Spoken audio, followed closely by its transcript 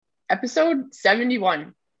Episode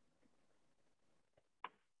 71.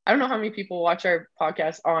 I don't know how many people watch our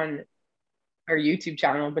podcast on our YouTube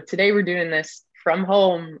channel, but today we're doing this from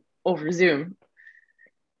home over Zoom.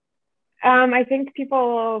 I think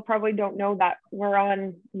people probably don't know that we're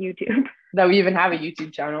on YouTube. That we even have a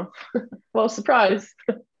YouTube channel. Well, surprise.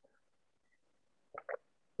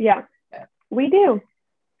 Yeah, we do.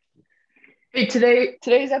 Hey,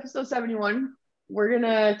 today's episode 71. We're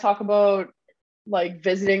gonna talk about like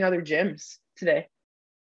visiting other gyms today.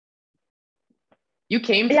 You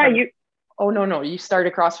came Yeah, from no, you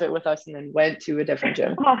started CrossFit with us and then went to a different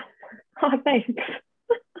gym. thanks.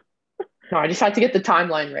 No, I just had to get the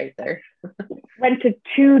timeline right there. Went to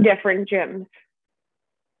two different gyms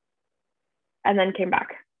and then came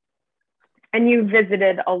back. And you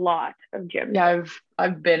visited a lot of gyms. Yeah,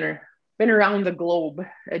 I've been around the globe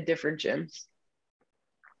at different gyms.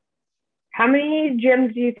 How many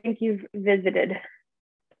gyms do you think you've visited?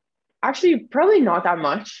 Actually, probably not that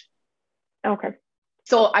much. Okay.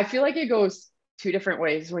 So I feel like it goes two different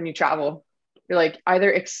ways when you travel. You're like either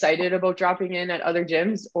excited about dropping in at other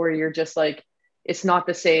gyms or you're just like, it's not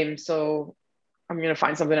the same. So I'm going to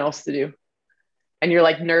find something else to do. And you're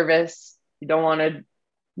like nervous. You don't want to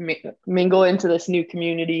mingle into this new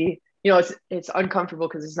community. You know, it's uncomfortable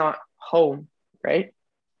because it's not home, right?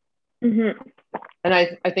 Mm-hmm. And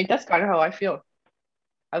I think that's kind of how I feel.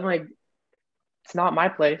 I'm like, it's not my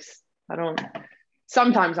place.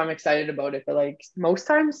 Sometimes I'm excited about it, but like most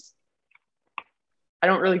times I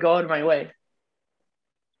don't really go out of my way.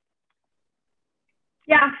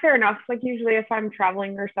 Yeah, fair enough. Like usually if I'm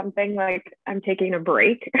traveling or something, like I'm taking a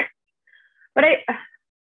break. but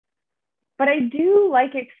I do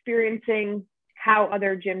like experiencing how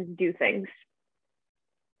other gyms do things.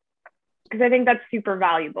 Because I think that's super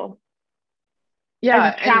valuable.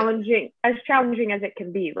 Yeah. As challenging as it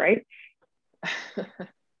can be, right?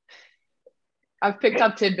 I've picked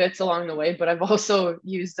up tidbits along the way, but I've also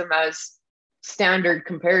used them as standard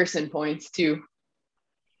comparison points too.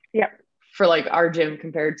 Yep. For like our gym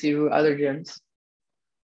compared to other gyms.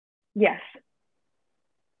 Yes.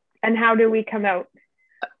 And how do we come out?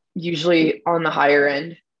 Usually on the higher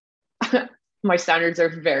end. My standards are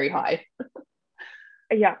very high.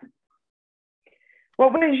 Yeah.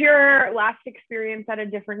 What was your last experience at a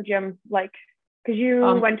different gym like? Because you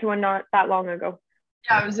went to one not that long ago.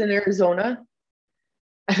 Yeah, I was in Arizona.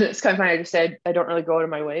 It's kind of funny. I just said I don't really go out of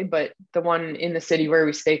my way, but the one in the city where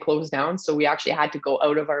we stay closed down. So we actually had to go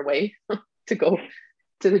out of our way to go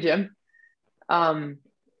to the gym.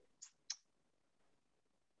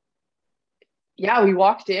 Yeah, we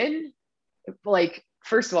walked in, like,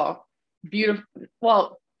 first of all, beautiful.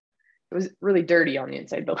 Well, it was really dirty on the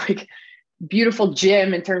inside, but like beautiful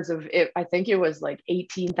gym in terms of it. I think it was like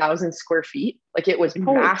 18,000 square feet. Like it was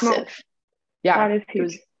massive. Yeah, that is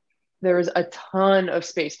huge. There was a ton of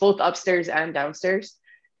space, both upstairs and downstairs.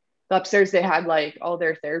 The upstairs, they had like all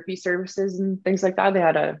their therapy services and things like that. They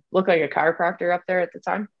had look like a chiropractor up there at the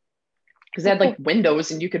time because they had like windows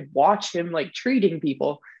and you could watch him like treating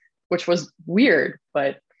people, which was weird.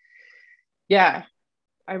 But yeah,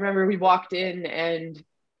 I remember we walked in and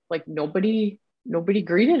like nobody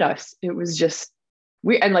greeted us. It was just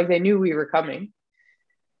and like they knew we were coming.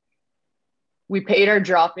 We paid our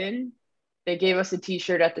drop in. They gave us a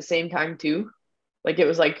t-shirt at the same time too. Like it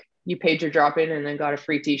was like you paid your drop in and then got a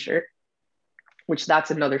free t-shirt, which that's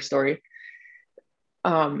another story.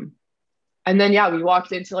 And then yeah, we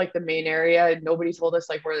walked into like the main area and nobody told us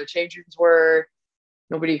like where the change rooms were.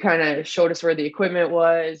 Nobody kind of showed us where the equipment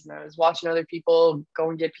was. And I was watching other people go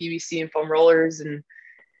and get PVC and foam rollers. And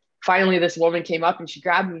finally this woman came up and she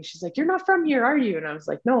grabbed me and she's like, "You're not from here, are you?" And I was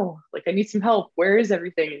like, "No, like I need some help. Where is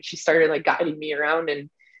everything?" And she started like guiding me around, and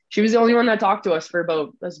she was the only one that talked to us for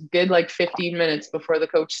about a good like 15 minutes before the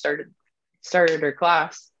coach started her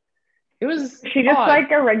class. It was she just odd.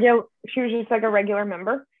 Like a regular she was just like a regular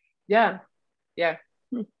member. Yeah.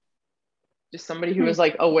 Just somebody who was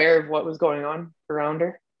like aware of what was going on around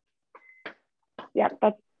her. Yeah,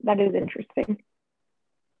 that is interesting.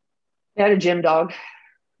 They had a gym dog,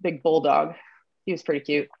 big bulldog. He was pretty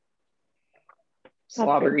cute.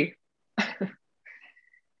 Slobbery.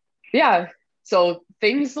 Yeah. So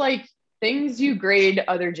things you grade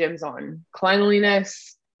other gyms on: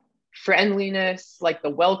 cleanliness, friendliness, like the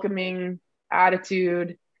welcoming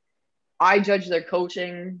attitude. I judge their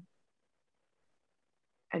coaching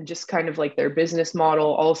and just kind of like their business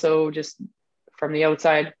model also just from the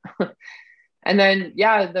outside. And then,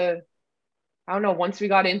 yeah, I don't know, once we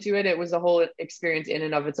got into it, it was a whole experience in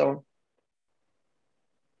and of its own.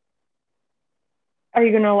 Are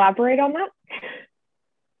you going to elaborate on that?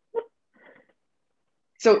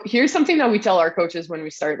 So here's something that we tell our coaches when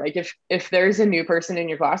we start. Like if there's a new person in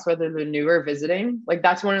your class, whether they're new or visiting, like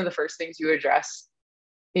that's one of the first things you address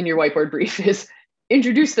in your whiteboard brief is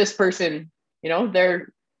introduce this person. You know,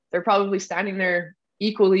 they're probably standing there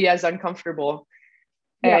equally as uncomfortable.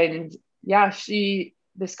 Yeah. And yeah,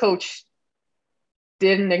 this coach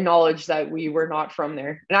didn't acknowledge that we were not from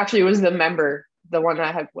there. And actually it was the member, the one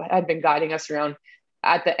that had been guiding us around,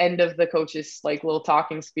 at the end of the coach's like little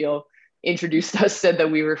talking spiel, introduced us, said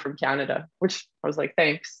that we were from Canada, which I was like,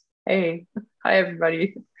 thanks. Hey, hi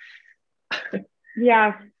everybody.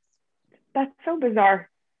 Yeah. That's so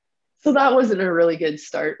bizarre. So that wasn't a really good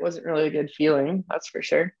start, wasn't really a good feeling, that's for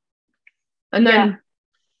sure. And then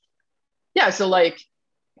so like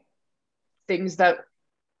things that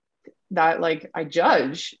like I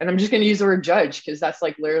judge, and I'm just going to use the word judge because that's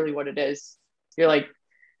like literally what it is. You're like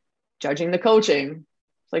judging the coaching.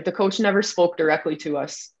 Like the coach never spoke directly to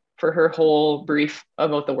us for her whole brief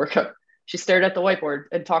about the workout. She stared at the whiteboard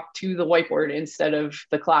and talked to the whiteboard instead of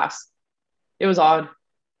the class. It was odd.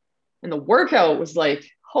 And the workout was like,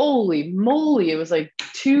 holy moly, it was like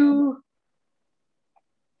 2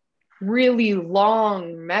 really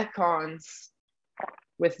long metcons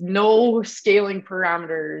with no scaling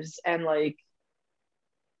parameters, and like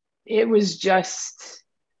it was just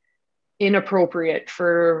inappropriate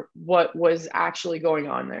for what was actually going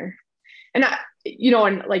on there. And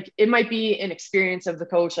and like it might be an experience of the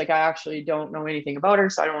coach. Like I actually don't know anything about her,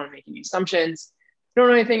 so I don't want to make any assumptions. I don't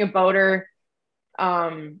know anything about her.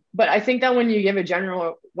 But I think that when you give a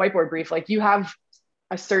general whiteboard brief, like you have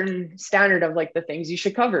a certain standard of like the things you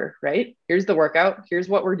should cover, right? Here's the workout. Here's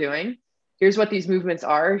what we're doing. Here's what these movements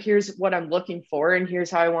are. Here's what I'm looking for. And here's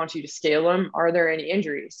how I want you to scale them. Are there any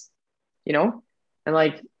injuries? And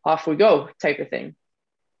like off we go type of thing.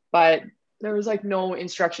 But there was like no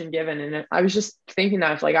instruction given. And I was just thinking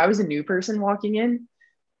that if like I was a new person walking in,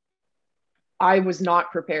 I was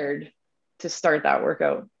not prepared to start that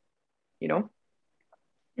workout,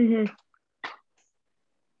 Mm-hmm.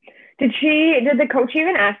 Did the coach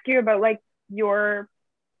even ask you about like your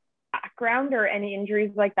background or any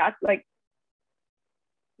injuries like that? Like,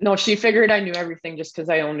 no, she figured I knew everything just because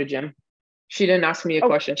I owned a gym. She didn't ask me a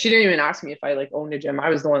question. She didn't even ask me if I like owned a gym. I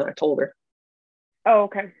was the one that told her. Oh,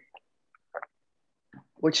 okay.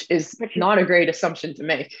 Which is not a great assumption to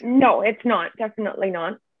make. No, it's not. Definitely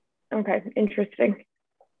not. Okay, interesting.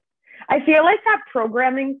 I feel like that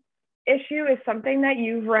programming issue is something that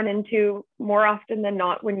you've run into more often than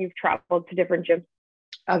not when you've traveled to different gyms.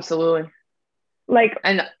 Absolutely. Like,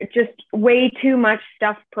 and just way too much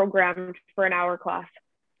stuff programmed for an hour class.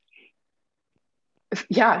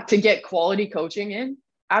 Yeah, to get quality coaching in.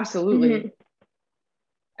 Absolutely. Mm-hmm.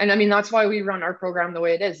 And I mean, that's why we run our program the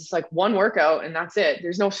way it is. It's like one workout and that's it.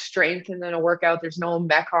 There's no strength and then a workout. There's no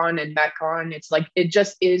Metcon and Metcon. It's like, it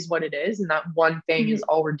just is what it is. And that one thing is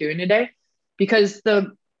all we're doing today, because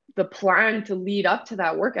the plan to lead up to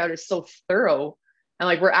that workout is so thorough, and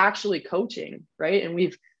like, we're actually coaching, right? And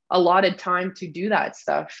we've allotted time to do that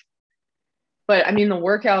stuff. But I mean, the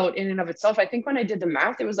workout in and of itself, I think when I did the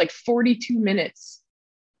math, it was like 42 minutes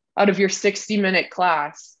out of your 60-minute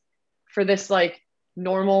class for this like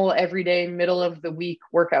normal everyday middle of the week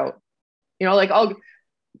workout. Like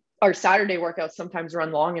our Saturday workouts sometimes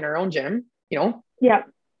run long in our own gym, Yeah.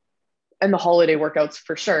 And the holiday workouts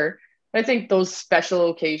for sure. But I think those special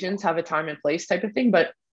occasions have a time and place type of thing.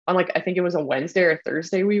 But on like, I think it was a Wednesday or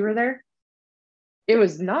Thursday we were there, it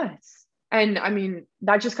was nuts. And I mean,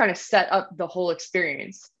 that just kind of set up the whole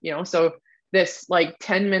experience, So this like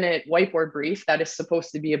 10-minute whiteboard brief that is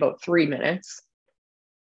supposed to be about 3 minutes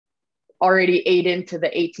already ate into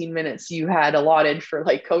the 18 minutes you had allotted for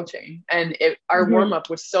like coaching. And our warm-up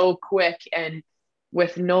was so quick and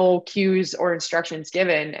with no cues or instructions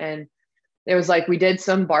given. And it was like, we did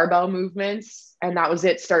some barbell movements and that was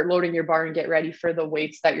it. Start loading your bar and get ready for the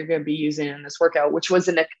weights that you're going to be using in this workout, which was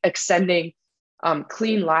an ascending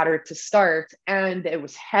clean ladder to start. And it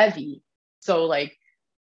was heavy. So like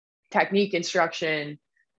technique instruction,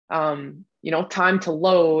 time to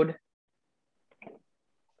load.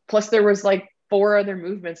 Plus there was like 4 other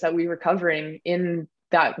movements that we were covering in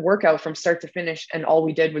that workout from start to finish. And all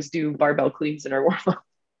we did was do barbell cleans in our warm up.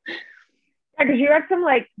 Yeah, because you had some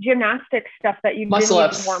like gymnastic stuff that you muscle didn't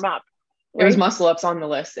ups. Even warm up. Right? It was muscle ups on the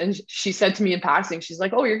list. And she said to me in passing, she's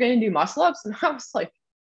like, oh, you're going to do muscle ups? And I was like,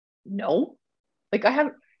 no, like I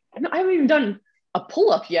haven't even done a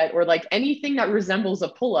pull up yet, or like anything that resembles a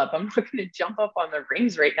pull up. I'm not going to jump up on the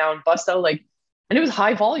rings right now and bust out like, and it was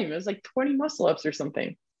high volume. It was like 20 muscle ups or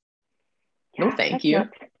something. Yeah, no, thank you.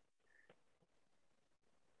 Nuts.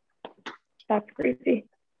 That's crazy.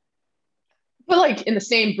 But like in the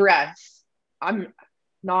same breath, I'm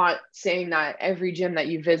not saying that every gym that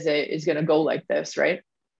you visit is going to go like this, right?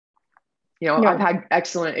 You know, I've No. had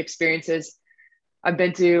excellent experiences. I've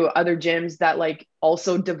been to other gyms that like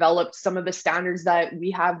also developed some of the standards that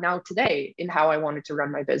we have now today in how I wanted to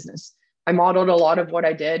run my business. I modeled a lot of what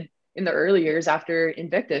I did in the early years after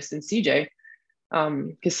Invictus and CJ,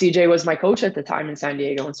 because CJ was my coach at the time in San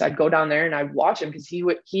Diego, and so I'd go down there and I'd watch him because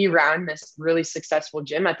he ran this really successful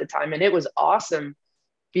gym at the time, and it was awesome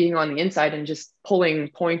being on the inside and just pulling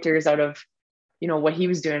pointers out of, you know, what he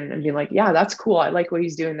was doing and being like, yeah, that's cool. I like what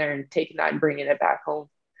he's doing there, and taking that and bringing it back home.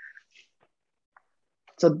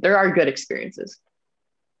 So there are good experiences.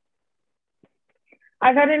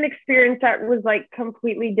 I've had an experience that was like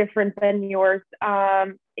completely different than yours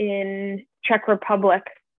in Czech Republic,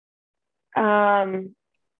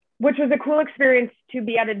 which was a cool experience to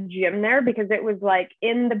be at a gym there because it was like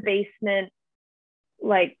in the basement,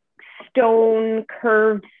 like stone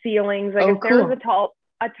curved ceilings. Like if there was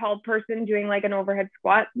a tall person doing like an overhead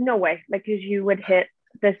squat, no way, like because you would hit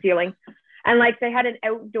the ceiling. And like they had an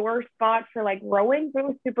outdoor spot for like rowing, so it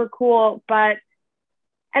was super cool. But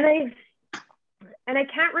and I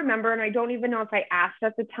can't remember, and I don't even know if I asked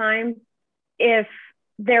at the time if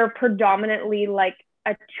they're predominantly like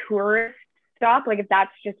a tourist stop, like if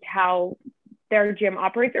that's just how their gym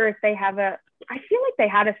operates, or if they have I feel like they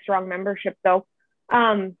had a strong membership though.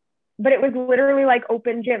 But it was literally like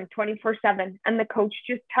open gym 24/7. And the coach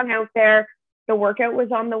just hung out there. The workout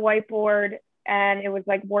was on the whiteboard and it was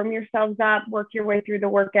like, warm yourselves up, work your way through the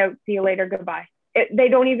workout. See you later. Goodbye. They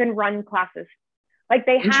don't even run classes. Like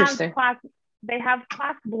they have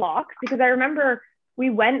class blocks because I remember we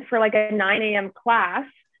went for like a 9 a.m. class.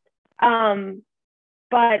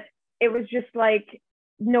 But it was just like,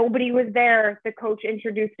 nobody was there. The coach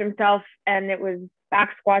introduced himself and it was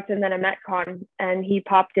back squats and then a Metcon, and he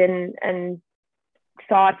popped in and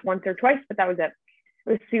saw us once or twice, but that was it.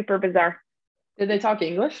 It was super bizarre. Did they talk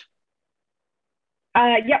English?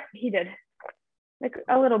 Yep, he did. Like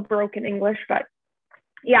a little broken English, but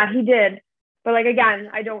yeah, he did. But like, again,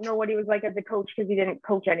 I don't know what he was like as a coach because he didn't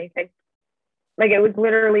coach anything. Like it was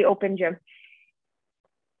literally open gym.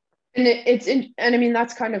 And and I mean,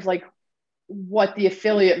 that's kind of like what the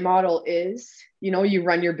affiliate model is. You know, you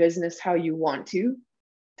run your business how you want to,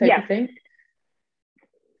 type of thing.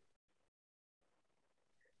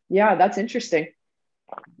 Yeah, that's interesting.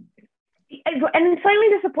 And it's slightly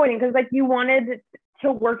disappointing because like you wanted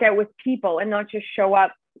to work out with people and not just show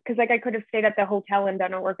up, because like I could have stayed at the hotel and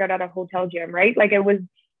done a workout at a hotel gym, right? Like I was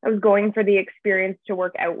going for the experience to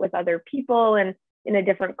work out with other people and in a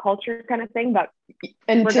different culture kind of thing. But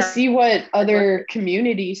to see what other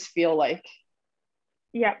communities feel like.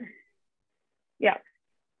 Yeah.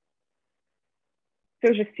 So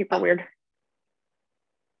it was just super weird.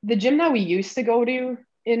 The gym that we used to go to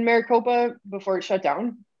in Maricopa before it shut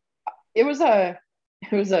down, it was a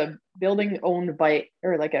building owned by,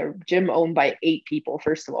 or like a gym owned by 8 people,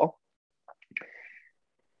 first of all.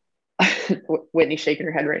 Whitney's shaking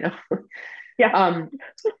her head right now. Yeah.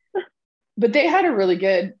 But they had a really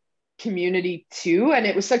good community too. And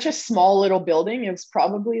it was such a small little building. It was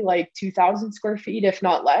probably like 2,000 square feet, if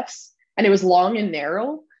not less. And it was long and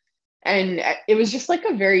narrow. And it was just like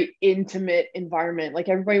a very intimate environment. Like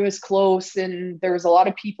everybody was close and there was a lot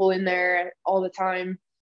of people in there all the time.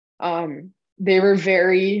 They were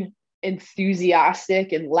very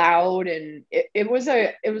enthusiastic and loud. And it was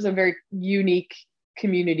a very unique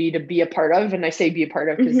community to be a part of. And I say be a part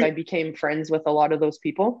of because I became friends with a lot of those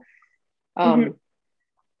people. And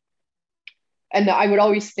I would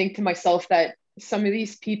always think to myself that some of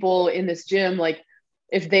these people in this gym, like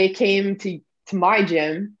if they came to my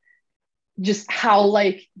gym, just how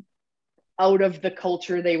like out of the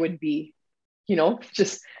culture they would be, you know,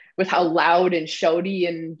 just with how loud and shouty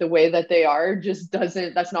and the way that they are,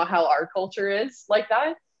 that's not how our culture is like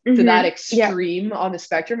that, to that extreme on the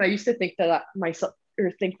spectrum. I used to think that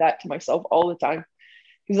to myself all the time.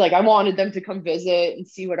 He's like, I wanted them to come visit and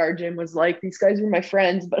see what our gym was like. These guys were my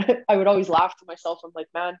friends, but I would always laugh to myself. I'm like,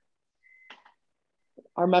 man,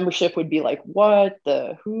 our membership would be like, what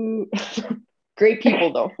the who? Great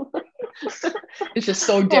people though. It's just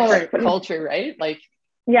so different culture, right? Like,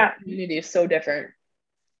 community is so different.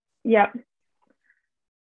 Yeah.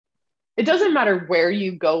 It doesn't matter where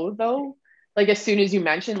you go though. Like as soon as you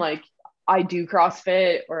mention like I do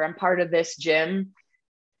CrossFit or I'm part of this gym,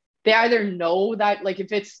 they either know that, like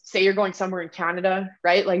if it's, say you're going somewhere in Canada,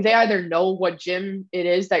 right? Like they either know what gym it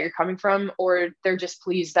is that you're coming from, or they're just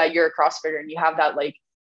pleased that you're a CrossFitter and you have that like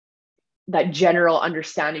that general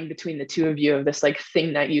understanding between the two of you of this like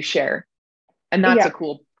thing that you share. And that's a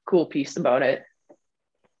cool piece about it.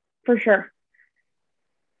 For sure.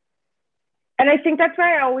 And I think that's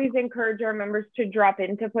why I always encourage our members to drop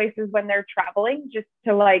into places when they're traveling, just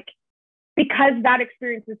to like, because that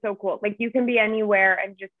experience is so cool. Like you can be anywhere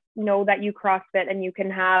and just know that you CrossFit, and you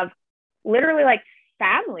can have literally like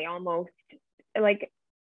family almost, like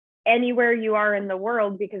anywhere you are in the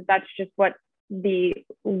world, because that's just what the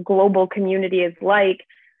global community is like.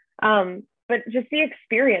 But just the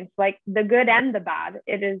experience, like the good and the bad,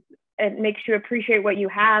 it makes you appreciate what you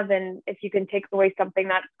have. And if you can take away something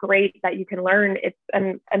that's great that you can learn, it's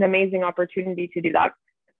an amazing opportunity to do that.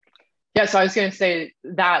 Yeah, so I was going to say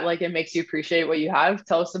that like it makes you appreciate what you have.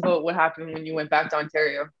 Tell us about what happened when you went back to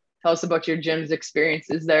Ontario. Tell us about your gym's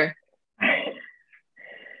experiences there.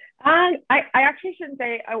 I actually shouldn't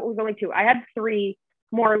say it was only two. I had three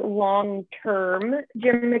more long-term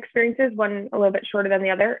gym experiences, one a little bit shorter than the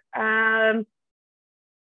other.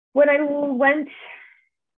 When I went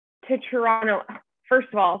to Toronto, first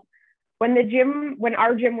of all, when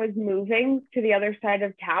our gym was moving to the other side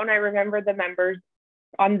of town, I remember the members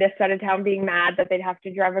on this side of town being mad that they'd have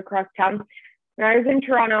to drive across town. When I was in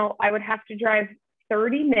Toronto, I would have to drive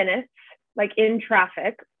 30 minutes, like in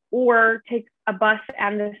traffic, or take a bus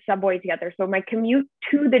and the subway together. So my commute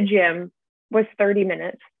to the gym was 30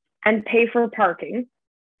 minutes, and pay for parking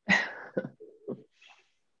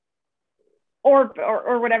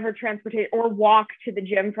or whatever transportation, or walk to the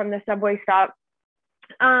gym from the subway stop.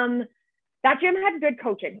 That gym had good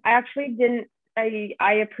coaching. I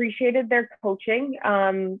appreciated their coaching.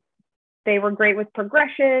 They were great with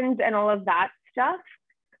progressions and all of that stuff.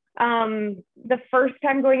 The first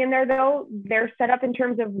time going in there though, their setup in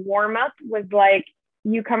terms of warm up was like,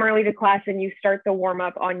 you come early to class and you start the warm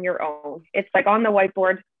up on your own. It's like on the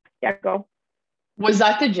whiteboard. Yeah, go. Was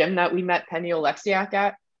that the gym that we met Penny Oleksiak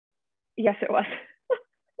at? Yes, it was.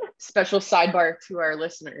 Special sidebar to our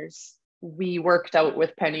listeners. We worked out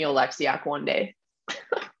with Penny Oleksiak one day.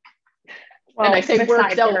 Well, and I say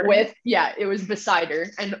worked out with, yeah, it was beside her.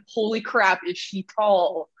 And holy crap, is she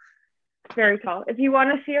tall? Very tall. If you want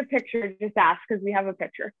to see a picture, just ask, because we have a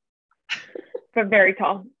picture. But very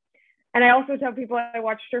tall. And I also tell people I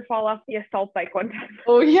watched her fall off the assault bike one time.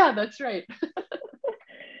 Oh yeah, that's right.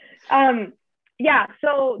 Yeah,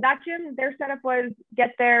 so that gym, their setup was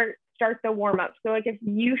get there, start the warm up. So like if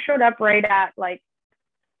you showed up right at like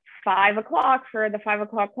 5 o'clock for the 5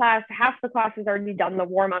 o'clock class, half the class has already done the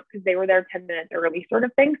warm up because they were there 10 minutes early, sort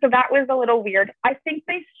of thing. So that was a little weird. I think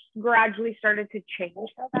they gradually started to change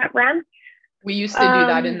how that ran. We used to do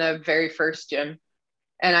that in the very first gym,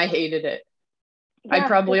 and I hated it. Yeah, I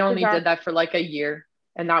probably only did that for like a year,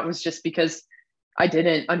 and that was just because I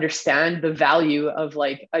didn't understand the value of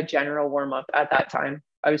like a general warm up at that time.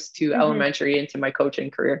 I was too elementary into my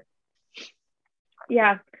coaching career.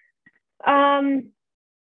 Yeah. And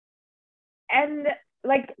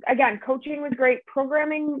like, again, coaching was great.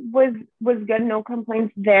 Programming was good. No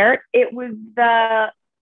complaints there. It was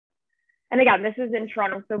and again, this is in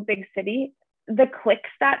Toronto, so big city. The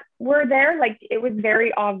cliques that were there, like it was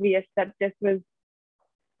very obvious that this was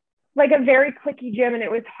like a very cliquey gym, and it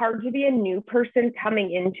was hard to be a new person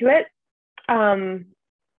coming into it.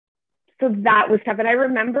 So that was tough. And I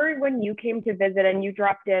remember when you came to visit and you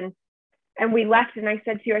dropped in and we left, and I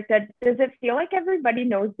said to you, I said, does it feel like everybody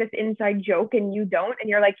knows this inside joke and you don't? And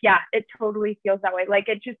you're like, yeah, it totally feels that way. Like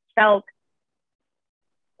it just felt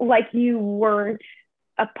like you weren't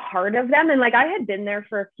a part of them. And like I had been there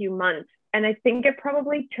for a few months, and I think it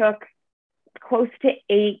probably took close to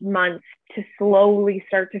 8 months to slowly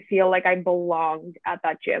start to feel like I belonged at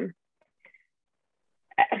that gym.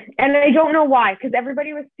 And I don't know why, because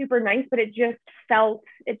everybody was super nice, but it just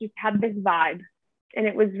had this vibe, and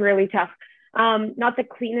it was really tough. Not the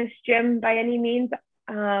cleanest gym by any means.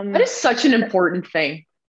 That is such an important thing.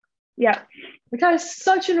 Yeah. That is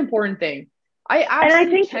such an important thing. I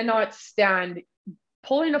absolutely cannot stand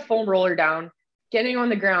pulling a foam roller down, getting on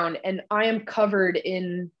the ground, and I am covered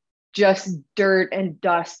in just dirt and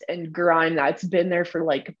dust and grime that's been there for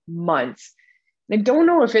like months. I don't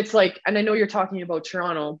know if it's like, and I know you're talking about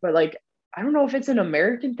Toronto, but like, I don't know if it's an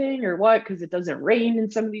American thing or what, because it doesn't rain in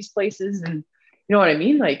some of these places. And you know what I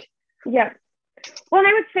mean? Like, yeah. Well, and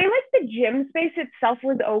I would say like the gym space itself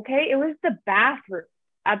was okay. It was the bathroom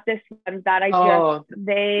at this one that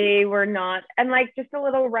they were not, and like just a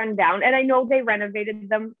little run down. And I know they renovated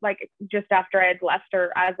them like just after I had left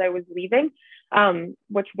or as I was leaving,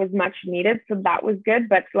 which was much needed. So that was good.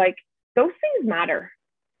 But like those things matter.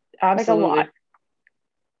 Absolutely. Like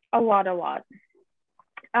a lot.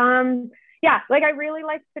 Yeah, like I really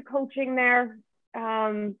liked the coaching there,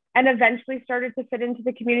 and eventually started to fit into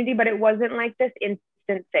the community, but it wasn't like this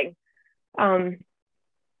instant thing.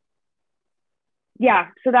 Yeah,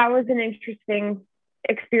 so that was an interesting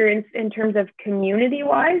experience in terms of community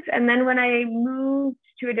wise. And then when I moved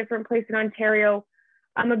to a different place in Ontario,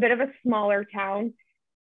 I'm a bit of a smaller town.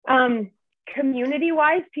 Community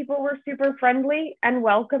wise, people were super friendly and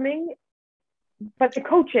welcoming, but the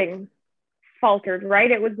coaching faltered,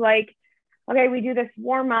 right? It was like, okay, we do this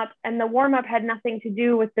warm up, and the warm up had nothing to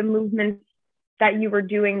do with the movements that you were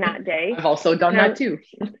doing that day. I've also done that too.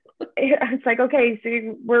 It's like, okay,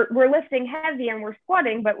 so we're lifting heavy and we're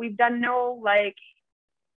squatting, but we've done no like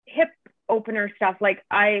hip opener stuff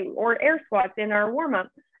or air squats in our warm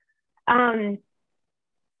up.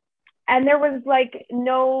 And there was like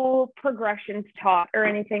no progressions taught or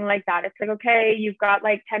anything like that. It's like, okay, you've got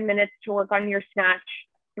like 10 minutes to work on your snatch,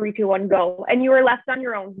 3, 2, 1, go. And you were left on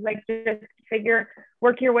your own, like just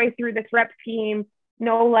work your way through this rep scheme.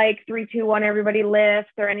 No, like 3, 2, 1, everybody lift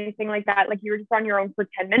or anything like that. Like you were just on your own for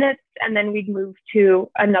 10 minutes and then we'd move to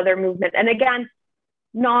another movement. And again,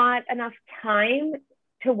 not enough time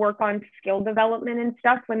to work on skill development and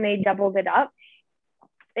stuff when they doubled it up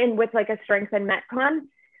and with like a strength and metcon.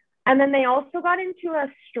 And then they also got into a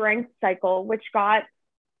strength cycle, which got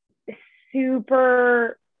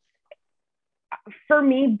super, for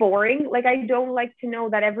me, boring. Like I don't like to know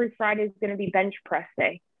that every Friday is going to be bench press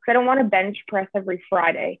day. I don't want to bench press every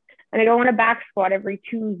Friday and I don't want to back squat every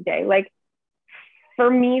Tuesday. Like for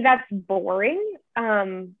me, that's boring.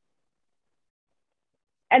 And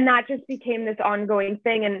that just became this ongoing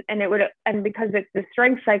thing. And because it's the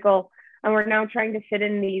strength cycle and we're now trying to fit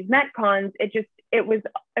in these metcons, it was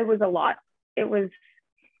a lot.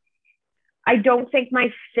 I don't think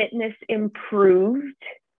my fitness improved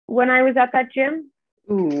when I was at that gym.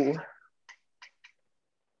 Ooh.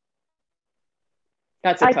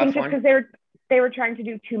 That's a tough one. I think just because they were trying to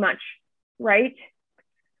do too much, right?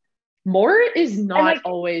 More is not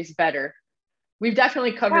always better. We've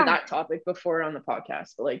definitely covered that topic before on the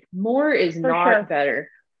podcast, but like more is not better.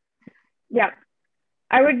 Yeah.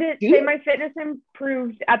 I would say my fitness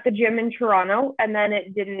improved at the gym in Toronto, and then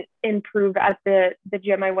it didn't improve at the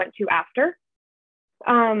gym I went to after.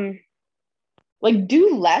 Like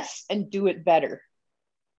do less and do it better.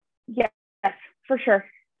 Yes, for sure.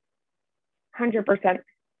 100%.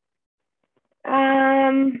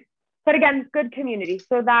 But again, good community.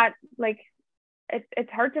 So that like,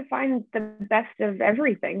 it's hard to find the best of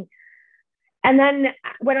everything. And then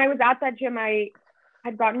when I was at that gym, I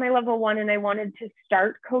had gotten my level 1 and I wanted to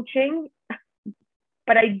start coaching,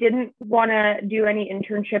 but I didn't want to do any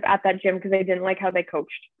internship at that gym because I didn't like how they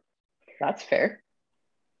coached. That's fair.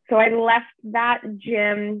 So I left that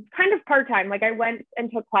gym kind of part-time. Like I went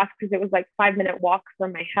and took class because it was like 5-minute walk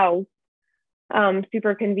from my house.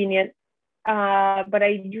 Super convenient. But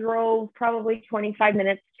I drove probably 25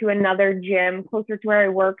 minutes to another gym closer to where I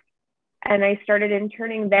worked, and I started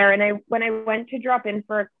interning there. And when I went to drop in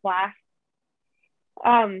for a class,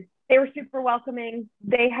 they were super welcoming.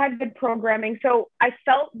 They had good programming. So I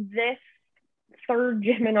felt this third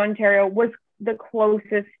gym in Ontario was the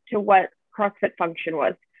closest to what CrossFit Function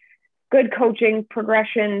was. Good coaching,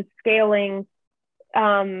 progression, scaling,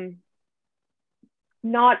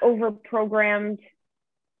 not over-programmed,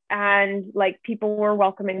 and like people were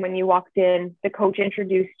welcoming when you walked in. The coach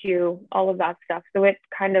introduced you, all of that stuff. So it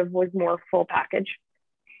kind of was more full package.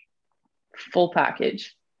 Full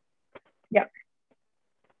package. Yep.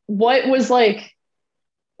 What was like,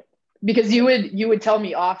 because you would tell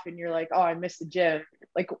me often, you're like, oh, I miss the gym.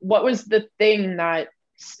 Like, what was the thing that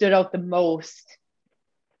stood out the most,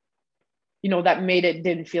 that made it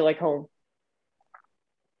didn't feel like home?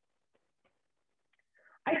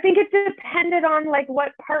 I think it depended on like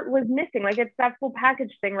what part was missing. Like it's that full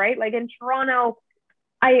package thing, right? Like in Toronto,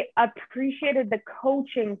 I appreciated the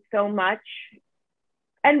coaching so much.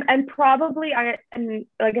 And probably like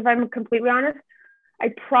if I'm completely honest, I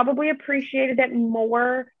probably appreciated it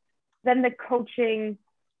more than the coaching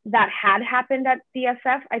that had happened at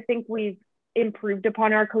CSF. I think we've improved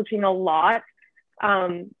upon our coaching a lot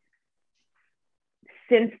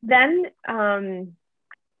since then.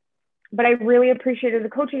 But I really appreciated the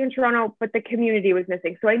coaching in Toronto, but the community was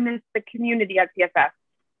missing. So I missed the community at CSF.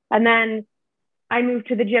 And then I moved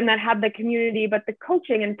to the gym that had the community, but the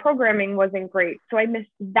coaching and programming wasn't great. So I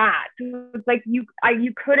missed that. So it's like you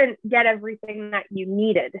couldn't get everything that you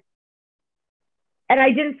needed. And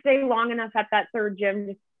I didn't stay long enough at that third gym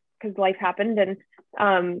just because life happened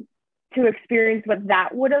and to experience what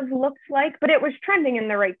that would have looked like. But it was trending in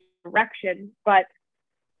the right direction.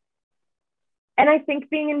 And I think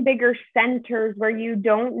being in bigger centers where you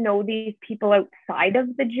don't know these people outside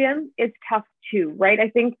of the gym is tough too, right? I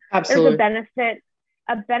think Absolutely. There's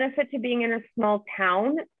a benefit to being in a small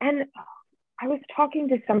town. And I was talking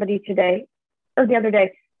to somebody today or the other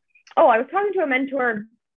day, Oh, I was talking to a mentor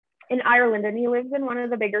in Ireland, and he lives in one of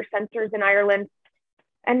the bigger centers in Ireland.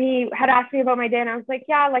 And he had asked me about my day, and I was like,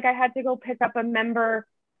 yeah, like I had to go pick up a member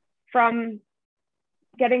from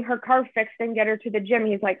getting her car fixed and get her to the gym.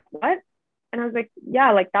 He's like, what? And I was like,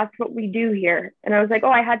 yeah, like that's what we do here. And I was like,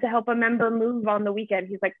 oh, I had to help a member move on the weekend.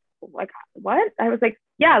 He's like, what? I was like,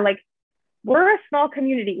 yeah, like we're a small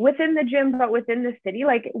community within the gym, but within the city,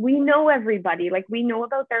 like we know everybody, like we know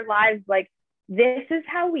about their lives. Like this is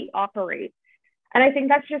how we operate. And I think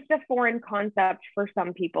that's just a foreign concept for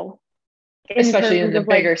some people in Especially in terms the of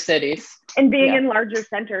like, bigger cities. and being Yeah. in larger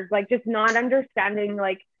centers, like just not understanding.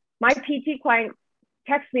 Like my PT client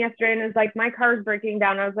texted me yesterday and was like, my car's breaking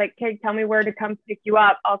down. I was like, okay, tell me where to come pick you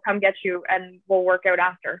up. I'll come get you and we'll work out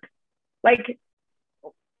after. Like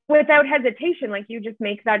without hesitation, like you just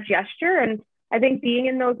make that gesture. And I think being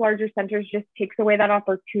in those larger centers just takes away that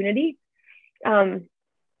opportunity,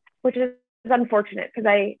 which is unfortunate because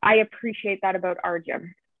I appreciate that about our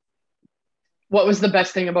gym. What was the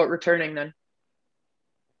best thing about returning then?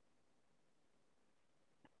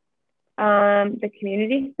 The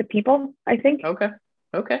community, the people, I think. Okay.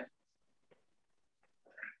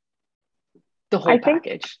 The whole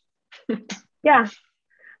package. Yeah.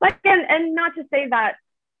 Like, and not to say that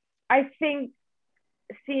I think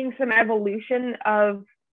seeing some evolution of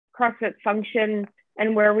CrossFit function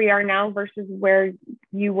and where we are now versus where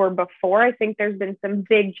you were before, I think there's been some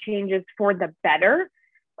big changes for the better.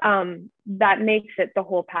 That makes it the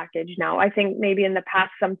whole package now. I think maybe in the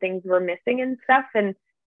past some things were missing and stuff and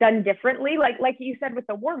done differently. Like you said with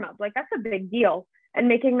the warm up, like that's a big deal. And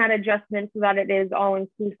making that adjustment so that it is all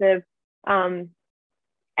inclusive. And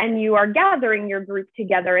you are gathering your group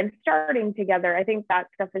together and starting together. I think that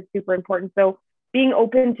stuff is super important. So being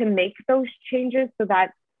open to make those changes so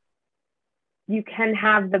that you can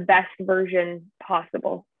have the best version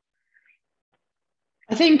possible.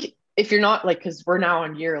 I think if you're not like, because we're now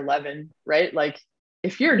on year 11, right? Like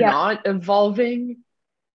if you're not evolving,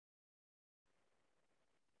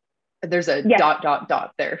 there's a ...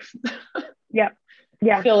 there.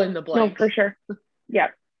 Yeah. Fill in the blank. No, for sure. Yeah.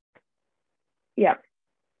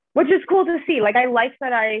 Which is cool to see. Like I like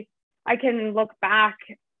that I can look back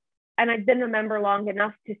and I've been a member long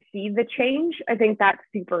enough to see the change. I think that's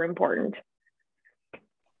super important.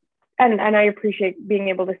 And I appreciate being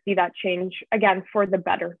able to see that change again for the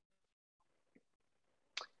better.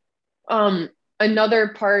 Another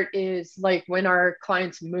part is like when our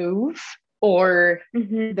clients move or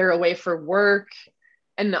they're away for work.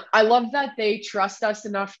 And I love that they trust us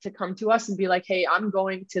enough to come to us and be like, hey, I'm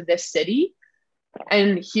going to this city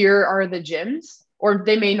and here are the gyms. Or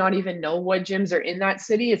they may not even know what gyms are in that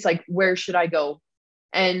city. It's like, where should I go?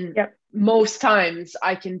 And most times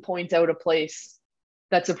I can point out a place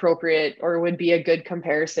that's appropriate or would be a good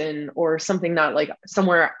comparison or something that like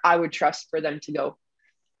somewhere I would trust for them to go.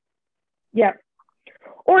 Yeah.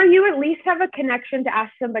 Or you at least have a connection to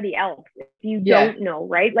ask somebody else if you don't know,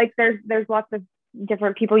 right? Like there's lots of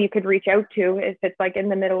different people you could reach out to if it's like in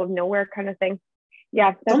the middle of nowhere kind of thing.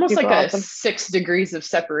 Yeah. It's almost like awesome. A 6 degrees of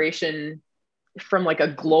separation from like a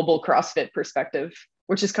global CrossFit perspective,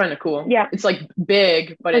 which is kind of cool. Yeah. It's like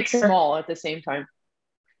big, but it's small at the same time.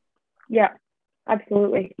 Yeah,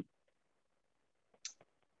 absolutely.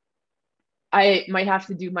 I might have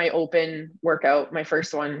to do my open workout, my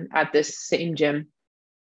first one at this same gym.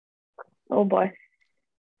 Oh boy.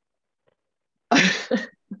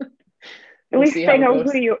 At least they know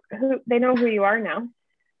they know who you are now.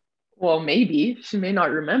 Well, maybe she may not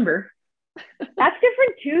remember. That's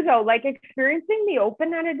different too, though. Like experiencing the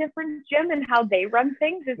open at a different gym and how they run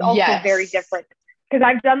things is also very different. Because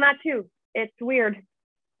I've done that too. It's weird.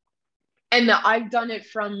 And I've done it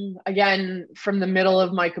from the middle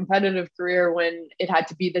of my competitive career when it had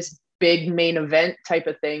to be this big main event type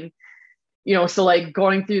of thing. You know, so like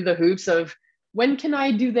going through the hoops of when can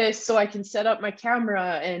I do this so I can set up my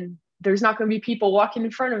camera and there's not going to be people walking in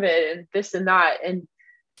front of it and this and that. And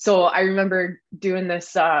so I remember doing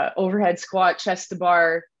this overhead squat, chest to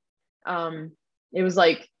bar. It was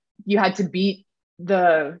like you had to beat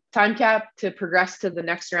the time cap to progress to the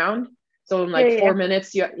next round. So in like 4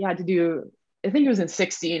 minutes, you had to do, I think it was in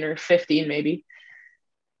 16 or 15 maybe.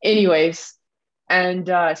 Anyways, and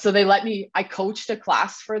so I coached a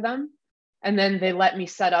class for them. And then they let me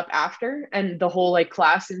set up after, and the whole like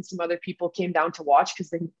class and some other people came down to watch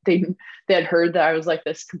because they had heard that I was like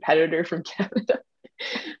this competitor from Canada.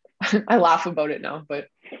 I laugh about it now, but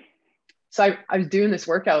so I was doing this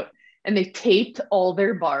workout and they taped all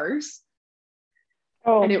their bars.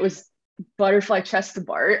 And it was butterfly chest to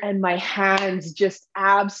bar, and my hands just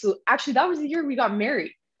actually that was the year we got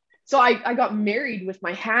married. So I got married with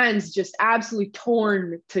my hands just absolutely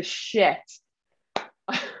torn to shit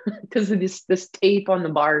because of this tape on the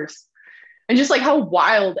bars. And just like how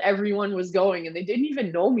wild everyone was going, and they didn't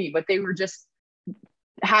even know me, but they were just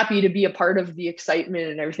happy to be a part of the excitement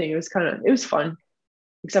and everything. It was fun,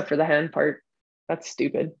 except for the hand part. That's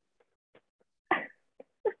stupid.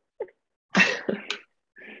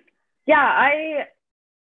 Yeah,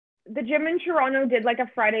 the gym in Toronto did like a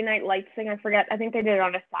Friday night lights thing. I forget. I think they did it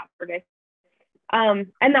on a Saturday.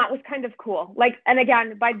 And that was kind of cool. Like, and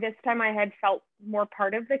again, by this time I had felt more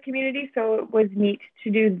part of the community, so it was neat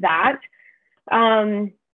to do that.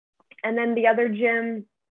 And then the other gym,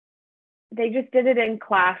 they just did it in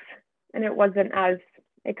class, and it wasn't as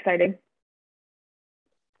exciting.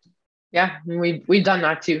 Yeah, we've done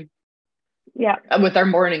that too. Yeah. With our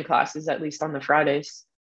morning classes, at least on the Fridays.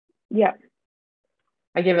 Yeah.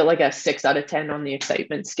 I give it like a 6 out of 10 on the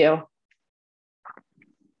excitement scale.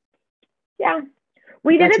 Yeah.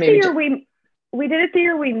 We did it the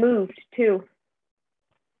year we moved too.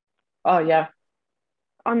 Oh yeah.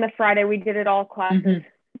 On the Friday we did it all classes. Mm-hmm.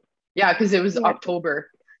 Yeah, because it was October.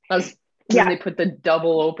 That was when they put the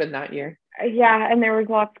double open that year. Yeah, and there was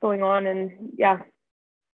lots going on, and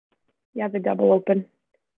the double open.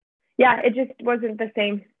 Yeah, it just wasn't the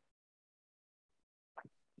same.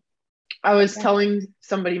 I was telling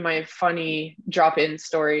somebody my funny drop-in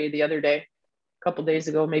story the other day, a couple days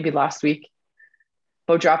ago, maybe last week,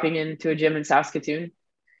 about dropping into a gym in Saskatoon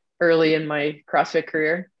early in my CrossFit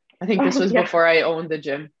career. I think this was before I owned the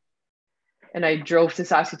gym. And I drove to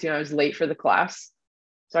Saskatoon. I was late for the class.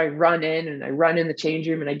 So I run in the change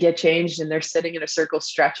room, and I get changed, and they're sitting in a circle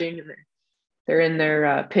stretching, and they're in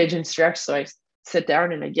their pigeon stretch. So I sit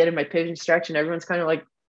down and I get in my pigeon stretch, and everyone's kind of like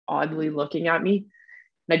oddly looking at me.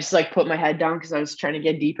 And I just like put my head down because I was trying to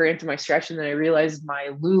get deeper into my stretch. And then I realized my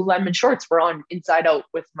Lululemon shorts were on inside out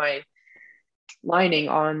with my lining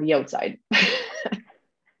on the outside.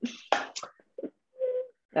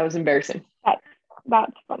 That was embarrassing.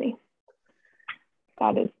 That's funny.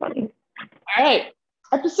 That is funny. All right.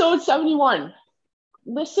 Episode 71.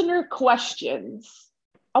 Listener questions.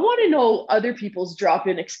 I want to know other people's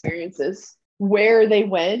drop-in experiences, where they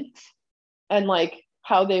went, and like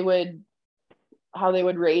how they would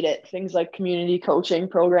rate it. Things like community coaching,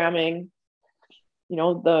 programming,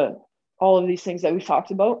 all of these things that we've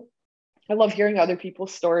talked about. I love hearing other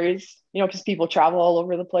people's stories, because people travel all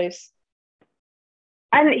over the place.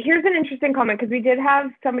 And here's an interesting comment, because we did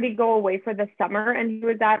have somebody go away for the summer, and he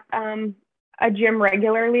was at a gym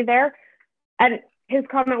regularly there. And his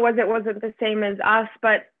comment was it wasn't the same as us,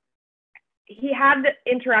 but he had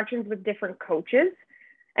interactions with different coaches,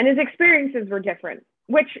 and his experiences were different,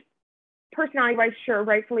 which personality-wise, sure,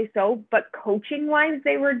 rightfully so, but coaching-wise,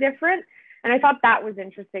 they were different. And I thought that was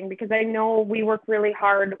interesting, because I know we work really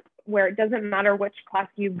hard where it doesn't matter which class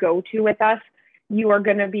you go to with us, you are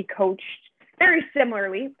going to be coached very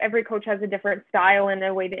similarly. Every coach has a different style and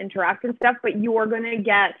a way to interact and stuff, but you are going to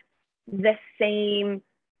get the same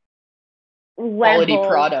quality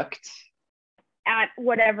product at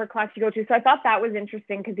whatever class you go to. So I thought that was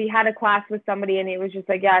interesting, because he had a class with somebody and he was just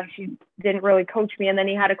like, yeah, she didn't really coach me. And then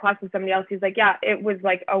he had a class with somebody else. He's like, yeah, it was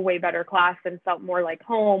like a way better class and felt more like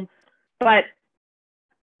home. But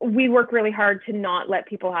we work really hard to not let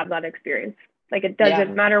people have that experience. Like, it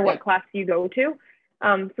doesn't matter what class you go to.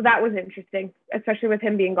 So that was interesting, especially with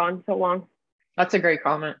him being gone so long. That's a great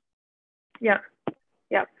comment. Yeah.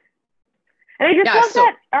 Yeah. And I just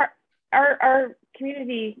love that our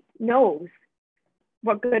community knows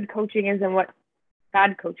what good coaching is and what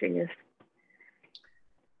bad coaching is.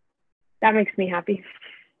 That makes me happy.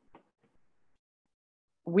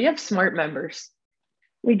 We have smart members.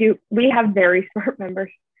 We do. We have very smart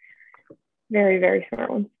members. Very, very smart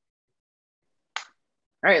ones.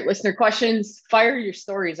 All right, listener questions. Fire your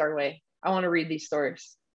stories our way. I want to read these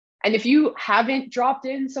stories. And if you haven't dropped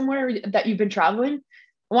in somewhere that you've been traveling,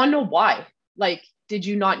 I want to know why. Like, did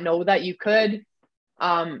you not know that you could?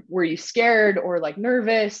 Were you scared or like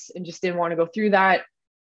nervous and just didn't want to go through that?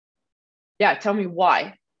 Yeah, tell me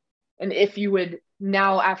why. And if you would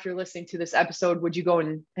now, after listening to this episode, would you go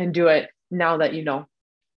and do it now that you know?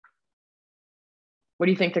 What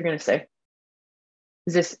do you think they're going to say?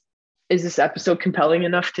 Is this episode compelling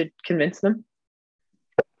enough to convince them?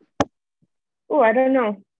 Oh, I don't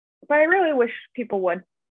know. But I really wish people would.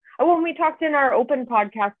 When we talked in our open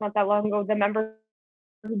podcast not that long ago, the member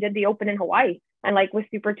who did the open in Hawaii and like was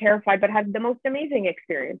super terrified, but had the most amazing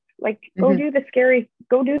experience. Like, go do the scary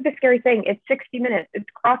thing. It's 60 minutes. It's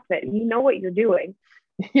CrossFit. You know what you're doing.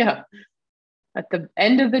 Yeah. At the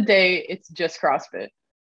end of the day, it's just CrossFit.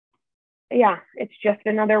 Yeah. It's just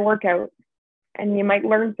another workout. and you might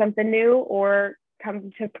learn something new or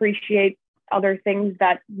come to appreciate other things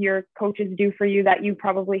that your coaches do for you that you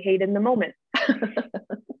probably hate in the moment.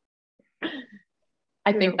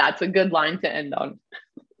 I think that's a good line to end on.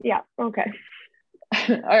 Yeah. Okay.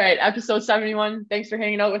 All right. Episode 71. Thanks for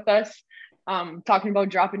hanging out with us. Talking about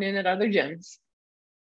dropping in at other gyms.